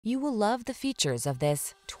You will love the features of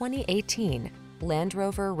this 2018 Land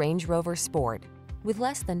Rover Range Rover Sport. With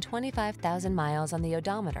less than 25,000 miles on the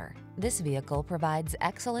odometer, this vehicle provides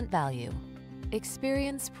excellent value.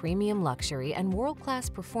 Experience premium luxury and world-class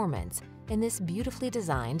performance in this beautifully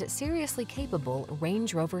designed, seriously capable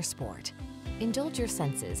Range Rover Sport. Indulge your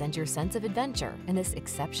senses and your sense of adventure in this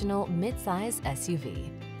exceptional mid-size SUV.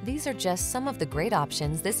 These are just some of the great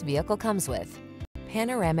options this vehicle comes with: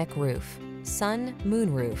 panoramic roof, sun,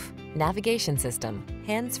 moon roof, navigation system,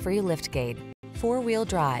 hands-free liftgate, four-wheel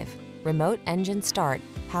drive, remote engine start,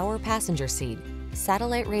 power passenger seat,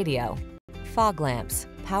 satellite radio, fog lamps,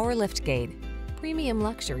 power liftgate. Premium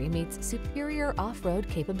luxury meets superior off-road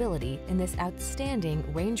capability in this outstanding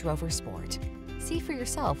Range Rover Sport. See for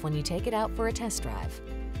yourself when you take it out for a test drive.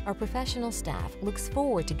 Our professional staff looks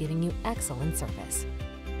forward to giving you excellent service.